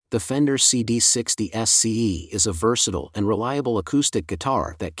The Fender CD-60SCE is a versatile and reliable acoustic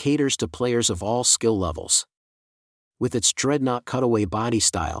guitar that caters to players of all skill levels. With its dreadnought cutaway body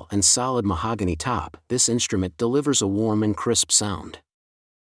style and solid mahogany top, this instrument delivers a warm and crisp sound.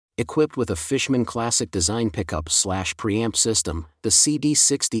 Equipped with a Fishman Classic design pickup/preamp system, the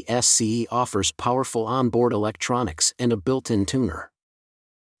CD-60SCE offers powerful onboard electronics and a built-in tuner.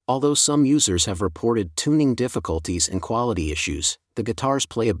 Although some users have reported tuning difficulties and quality issues, the guitar's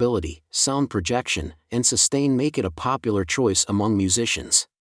playability, sound projection, and sustain make it a popular choice among musicians.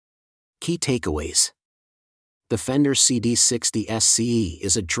 Key takeaways: the Fender CD-60SCE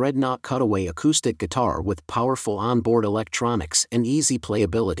is a dreadnought cutaway acoustic guitar with powerful onboard electronics and easy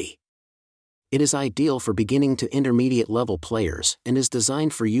playability. It is ideal for beginning to intermediate level players and is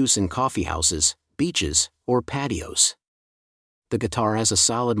designed for use in coffeehouses, beaches, or patios. The guitar has a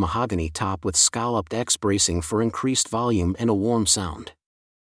solid mahogany top with scalloped X bracing for increased volume and a warm sound.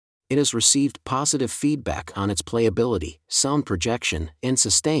 It has received positive feedback on its playability, sound projection, and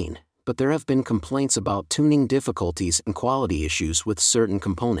sustain, but there have been complaints about tuning difficulties and quality issues with certain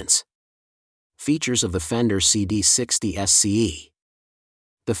components. Features of the Fender CD-60SCE.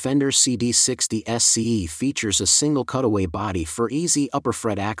 The Fender CD-60SCE features a single cutaway body for easy upper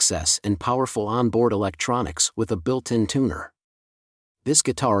fret access and powerful onboard electronics with a built-in tuner. This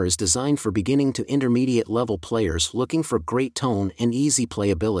guitar is designed for beginning to intermediate level players looking for great tone and easy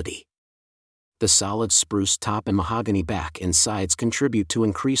playability. The solid spruce top and mahogany back and sides contribute to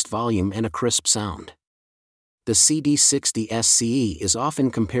increased volume and a crisp sound. The CD-60SCE is often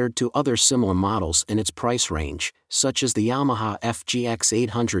compared to other similar models in its price range, such as the Yamaha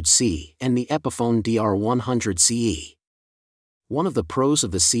FGX800C and the Epiphone DR100CE. One of the pros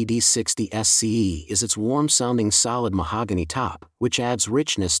of the CD-60SCE is its warm-sounding solid mahogany top, which adds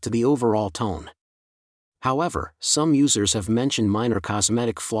richness to the overall tone. However, some users have mentioned minor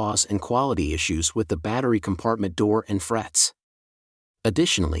cosmetic flaws and quality issues with the battery compartment door and frets.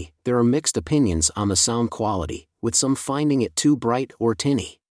 Additionally, there are mixed opinions on the sound quality, with some finding it too bright or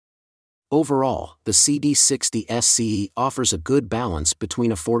tinny. Overall, the CD-60SCE offers a good balance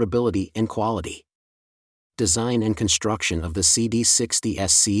between affordability and quality. Design and construction of the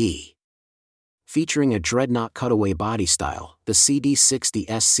CD-60SCE. Featuring a dreadnought cutaway body style, the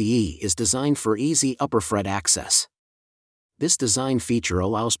CD-60SCE is designed for easy upper fret access. This design feature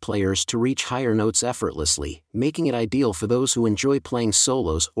allows players to reach higher notes effortlessly, making it ideal for those who enjoy playing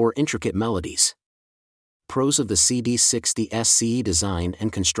solos or intricate melodies. Pros of the CD-60SCE design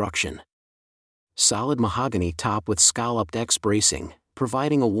and construction. Solid mahogany top with scalloped X bracing,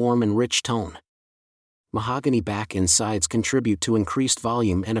 providing a warm and rich tone. Mahogany back and sides contribute to increased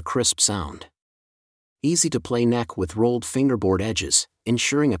volume and a crisp sound. Easy to play neck with rolled fingerboard edges,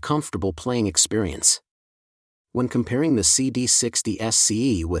 ensuring a comfortable playing experience. When comparing the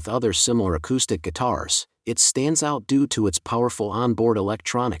CD-60SCE with other similar acoustic guitars, it stands out due to its powerful onboard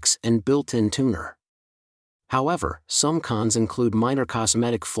electronics and built-in tuner. However, some cons include minor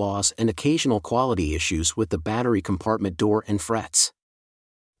cosmetic flaws and occasional quality issues with the battery compartment door and frets.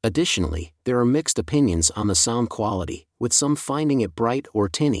 Additionally, there are mixed opinions on the sound quality, with some finding it bright or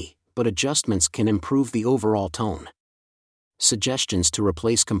tinny, but adjustments can improve the overall tone. Suggestions to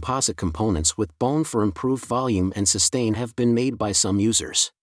replace composite components with bone for improved volume and sustain have been made by some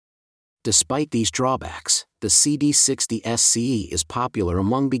users. Despite these drawbacks, the CD-60SCE is popular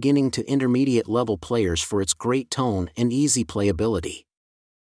among beginning to intermediate level players for its great tone and easy playability.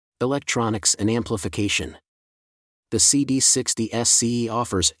 Electronics and amplification. The CD-60SCE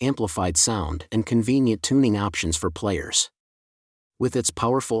offers amplified sound and convenient tuning options for players. With its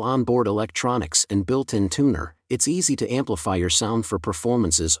powerful onboard electronics and built-in tuner, it's easy to amplify your sound for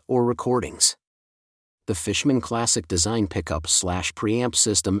performances or recordings. The Fishman Classic design pickup/preamp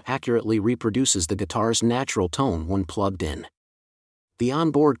system accurately reproduces the guitar's natural tone when plugged in. The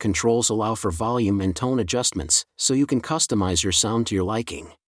onboard controls allow for volume and tone adjustments, so you can customize your sound to your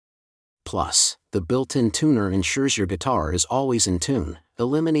liking. Plus, the built-in tuner ensures your guitar is always in tune,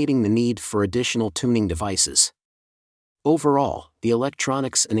 eliminating the need for additional tuning devices. Overall, the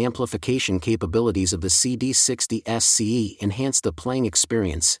electronics and amplification capabilities of the CD-60SCE enhance the playing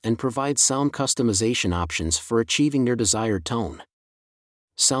experience and provide sound customization options for achieving your desired tone.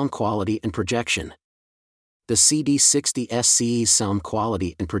 Sound quality and projection. The CD-60SCE's sound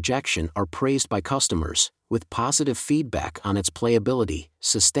quality and projection are praised by customers, with positive feedback on its playability,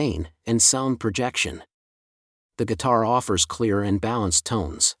 sustain, and sound projection. The guitar offers clear and balanced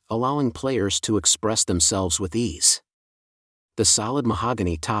tones, allowing players to express themselves with ease. The solid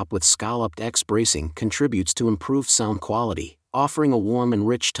mahogany top with scalloped X bracing contributes to improved sound quality, offering a warm and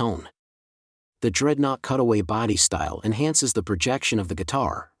rich tone. The dreadnought cutaway body style enhances the projection of the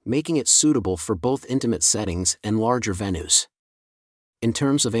guitar, making it suitable for both intimate settings and larger venues. In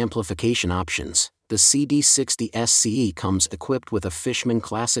terms of amplification options, the CD-60SCE comes equipped with a Fishman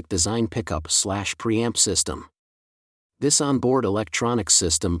Classic Design pickup/preamp system. This onboard electronics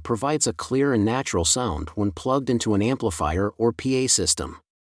system provides a clear and natural sound when plugged into an amplifier or PA system.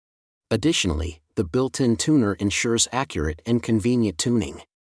 Additionally, the built-in tuner ensures accurate and convenient tuning.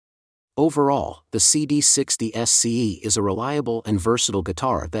 Overall, the CD-60SCE is a reliable and versatile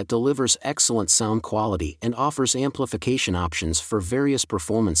guitar that delivers excellent sound quality and offers amplification options for various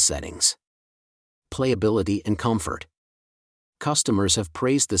performance settings. Playability and comfort. Customers have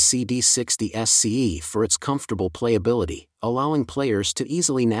praised the CD-60SCE for its comfortable playability, allowing players to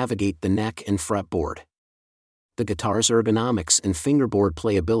easily navigate the neck and fretboard. The guitar's ergonomics and fingerboard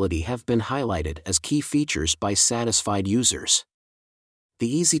playability have been highlighted as key features by satisfied users.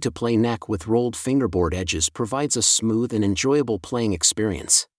 The easy-to-play neck with rolled fingerboard edges provides a smooth and enjoyable playing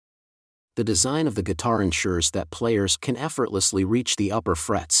experience. The design of the guitar ensures that players can effortlessly reach the upper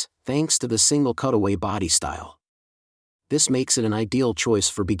frets, thanks to the single cutaway body style. This makes it an ideal choice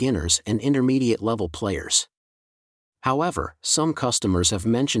for beginners and intermediate-level players. However, some customers have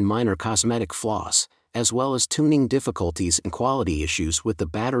mentioned minor cosmetic flaws, as well as tuning difficulties and quality issues with the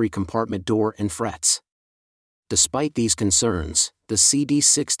battery compartment door and frets. Despite these concerns, the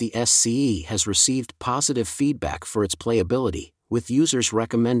CD-60SCE has received positive feedback for its playability, with users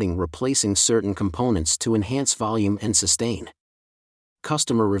recommending replacing certain components to enhance volume and sustain.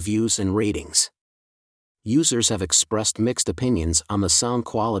 Customer reviews and ratings. Users have expressed mixed opinions on the sound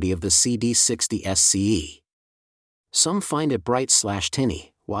quality of the CD-60SCE. Some find it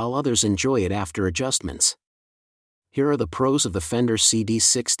bright/tinny, while others enjoy it after adjustments. Here are the pros of the Fender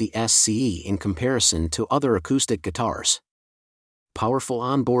CD-60SCE in comparison to other acoustic guitars. Powerful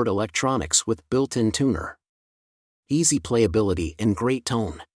onboard electronics with built-in tuner. Easy playability and great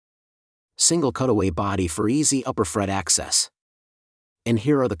tone. Single cutaway body for easy upper fret access. And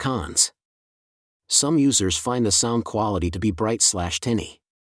here are the cons. Some users find the sound quality to be bright/tinny.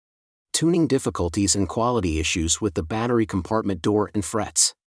 Tuning difficulties and quality issues with the battery compartment door and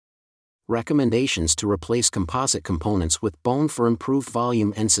frets. Recommendations to replace composite components with bone for improved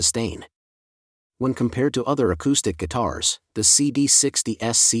volume and sustain. When compared to other acoustic guitars, the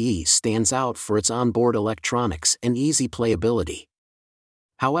CD-60SCE stands out for its onboard electronics and easy playability.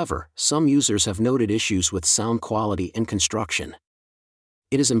 However, some users have noted issues with sound quality and construction.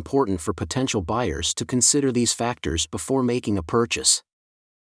 It is important for potential buyers to consider these factors before making a purchase.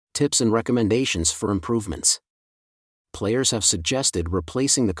 Tips and recommendations for improvements. Players have suggested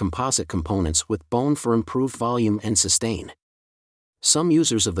replacing the composite components with bone for improved volume and sustain. Some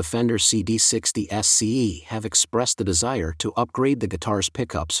users of the Fender CD-60SCE have expressed the desire to upgrade the guitar's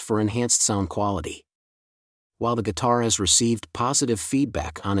pickups for enhanced sound quality. While the guitar has received positive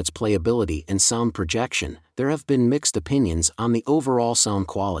feedback on its playability and sound projection, there have been mixed opinions on the overall sound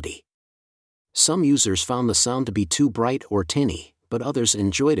quality. Some users found the sound to be too bright or tinny, but others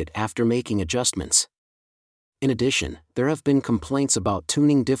enjoyed it after making adjustments. In addition, there have been complaints about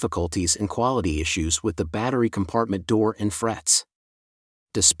tuning difficulties and quality issues with the battery compartment door and frets.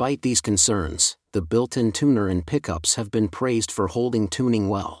 Despite these concerns, the built-in tuner and pickups have been praised for holding tuning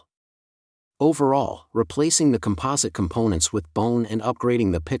well. Overall, replacing the composite components with bone and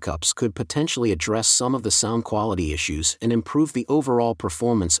upgrading the pickups could potentially address some of the sound quality issues and improve the overall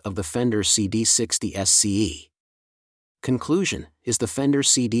performance of the Fender CD-60SCE. Conclusion: is the Fender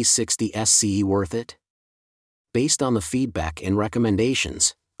CD-60SCE worth it? Based on the feedback and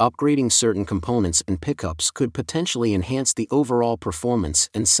recommendations, upgrading certain components and pickups could potentially enhance the overall performance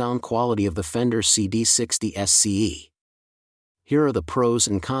and sound quality of the Fender CD-60SCE. Here are the pros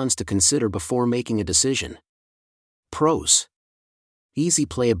and cons to consider before making a decision. Pros: easy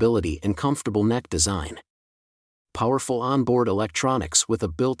playability and comfortable neck design. Powerful onboard electronics with a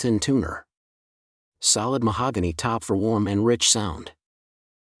built-in tuner. Solid mahogany top for warm and rich sound.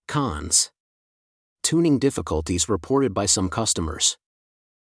 Cons: tuning difficulties reported by some customers.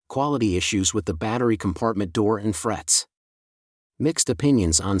 Quality issues with the battery compartment door and frets. Mixed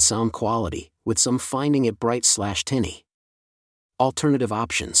opinions on sound quality, with some finding it bright/tinny. Alternative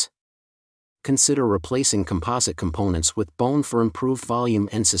options. Consider replacing composite components with bone for improved volume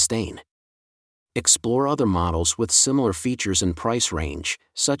and sustain. Explore other models with similar features and price range,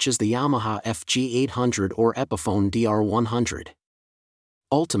 such as the Yamaha FG800 or Epiphone DR100.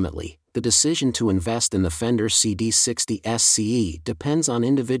 Ultimately, the decision to invest in the Fender CD-60SCE depends on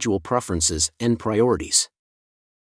individual preferences and priorities.